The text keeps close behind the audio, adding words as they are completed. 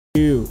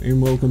Hello and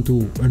welcome to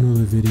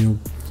another video.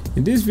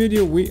 In this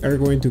video we are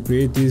going to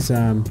create this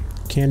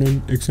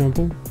cannon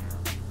example.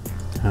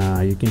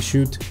 You can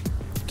shoot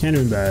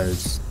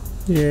cannonballs.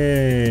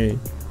 Yay!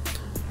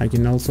 I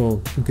can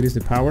also increase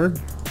the power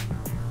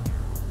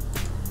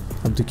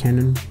of the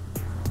cannon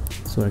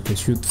so I can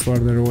shoot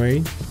farther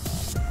away,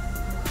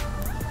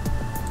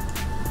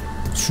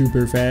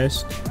 super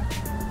fast,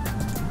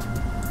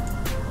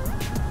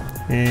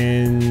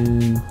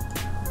 and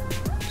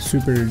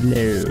super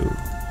low.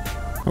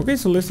 Okay,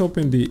 so let's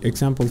open the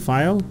example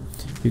file.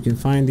 You can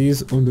find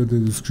these under the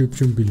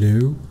description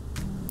below.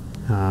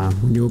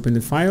 When you open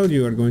the file,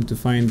 you are going to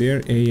find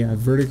there a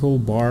vertical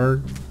bar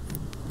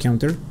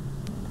counter,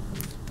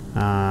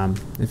 a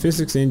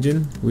physics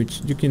engine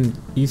which you can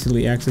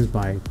easily access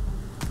by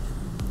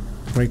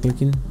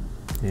right-clicking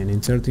and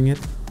inserting it.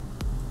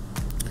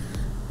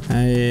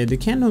 The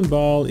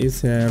cannonball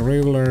is a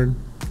regular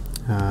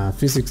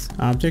physics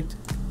object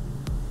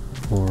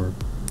or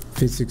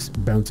physics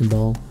bouncing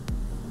ball.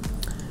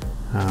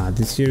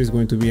 This here is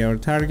going to be our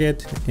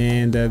target,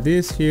 and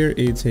this here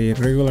is a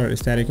regular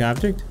static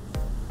object.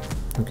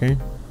 Okay,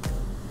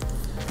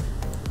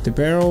 the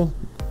barrel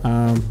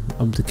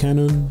of the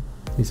cannon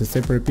is a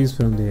separate piece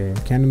from the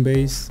cannon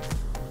base.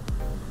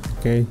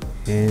 Okay,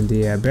 and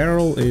the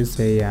barrel is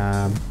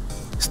a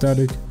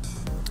static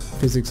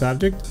physics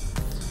object,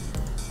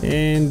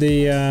 and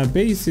the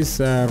base is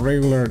a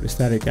regular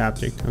static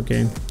object.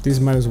 Okay, this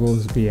might as well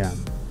be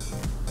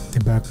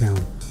the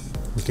background.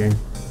 Okay.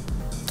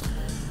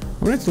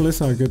 Alright, so let's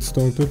get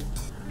started.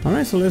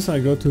 Alright, so let's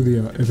go to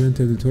the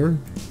event editor.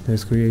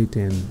 Let's create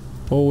an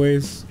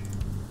always,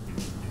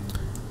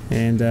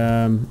 and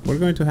we're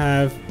going to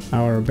have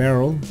our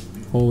barrel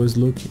always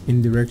look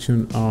in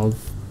direction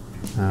of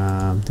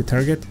the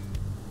target.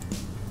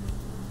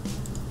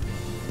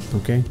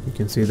 Okay, you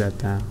can see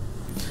that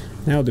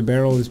now the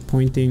barrel is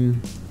pointing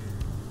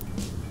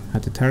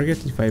at the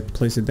target. If I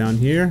place it down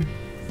here,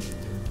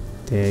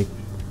 the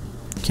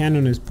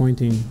cannon is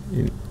pointing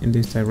in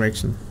this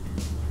direction.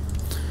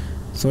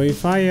 So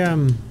if I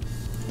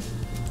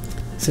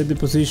set the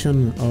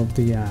position of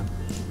the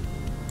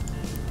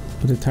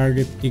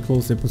target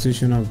equals the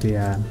position of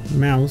the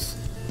mouse,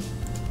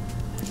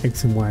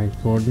 X and Y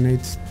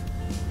coordinates,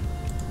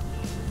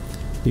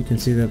 you can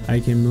see that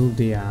I can move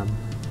the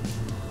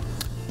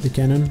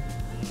cannon.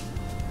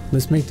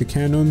 Let's make the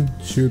cannon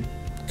shoot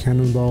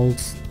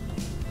cannonballs.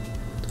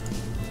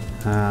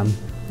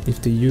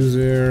 If the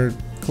user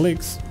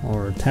clicks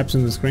or taps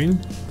on the screen,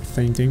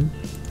 same thing.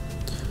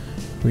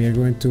 We are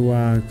going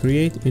to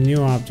create a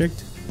new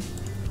object,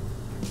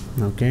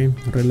 okay,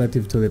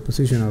 relative to the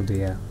position of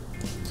the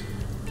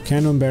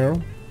cannon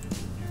barrel,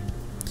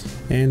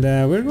 and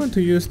we're going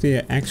to use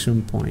the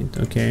action point,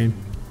 okay,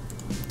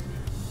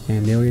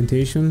 and the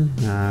orientation,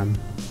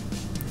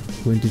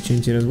 going to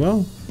change it as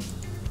well.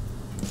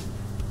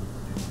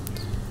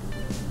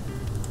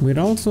 We're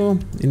also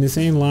in the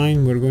same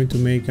line, we're going to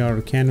make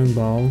our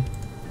cannonball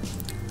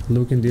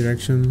look in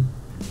direction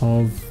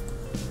of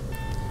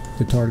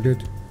the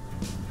target,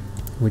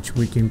 which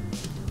we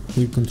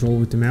control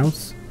with the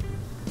mouse.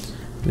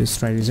 Let's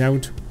try this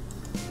out,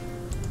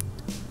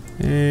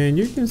 and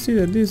you can see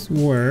that this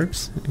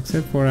works,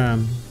 except for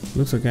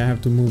looks like I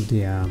have to move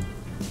the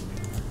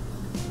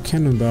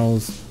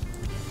cannonballs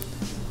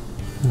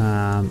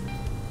a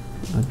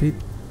bit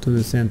to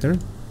the center,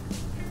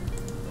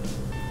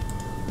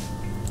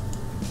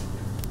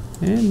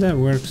 and that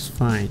works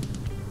fine.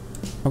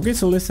 Okay,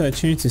 so let's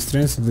change the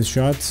strength of the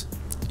shots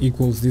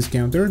equals this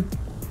counter.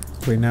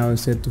 Right now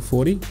it's set to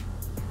 40.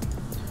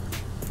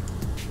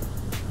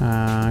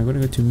 I'm going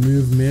to go to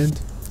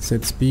movement,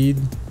 set speed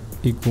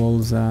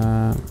equals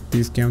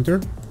this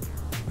counter.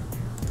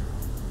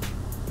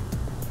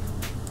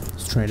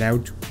 Let's try it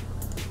out.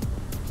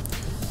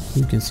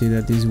 You can see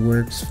that this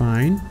works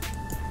fine.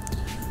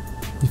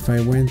 If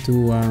I went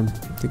to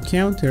the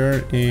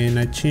counter and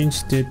I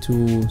changed it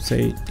to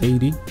say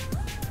 80,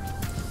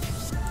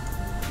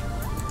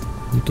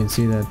 you can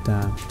see that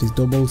this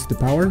doubles the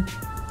power.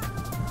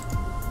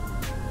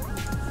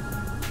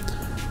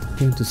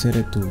 Going to set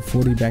it to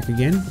 40 back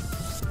again,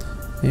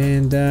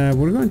 and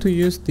we're going to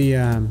use the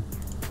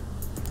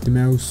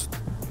mouse,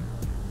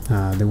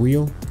 the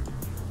wheel.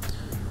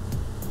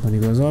 When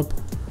it goes up,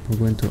 we're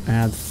going to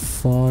add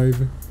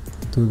 5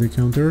 to the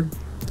counter,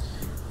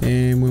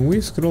 and when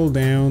we scroll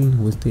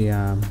down with the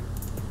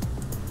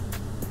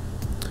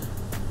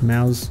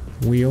mouse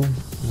wheel,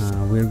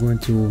 we're going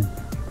to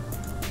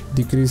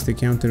decrease the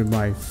counter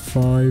by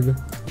 5.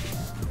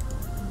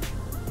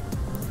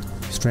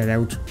 Straight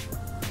out.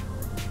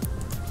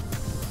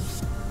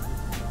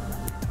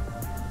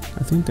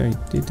 I think I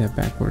did that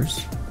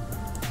backwards.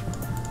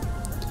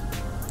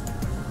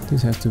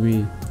 This has to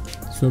be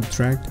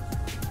subtract.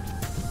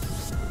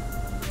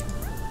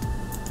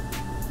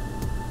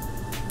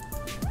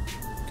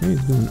 Okay,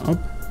 it's going up,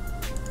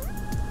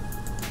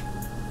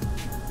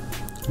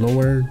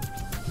 lower,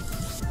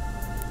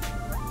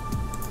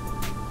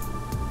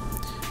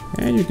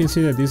 and you can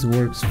see that this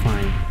works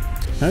fine.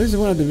 Now this is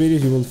one of the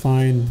videos you will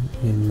find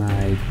in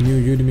my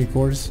new Udemy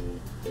course.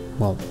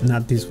 Well,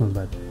 not this one,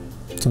 but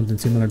something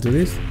similar to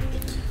this.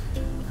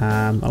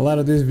 A lot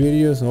of these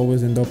videos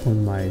always end up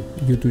on my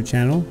YouTube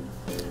channel,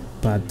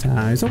 but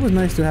it's always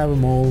nice to have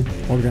them all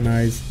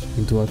organized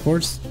into a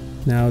course.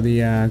 Now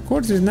the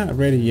course is not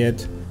ready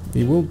yet.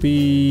 It will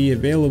be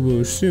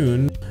available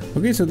soon.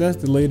 Okay, so that's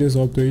the latest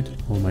update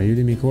on my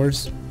Udemy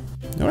course.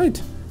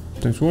 Alright,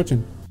 thanks for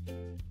watching.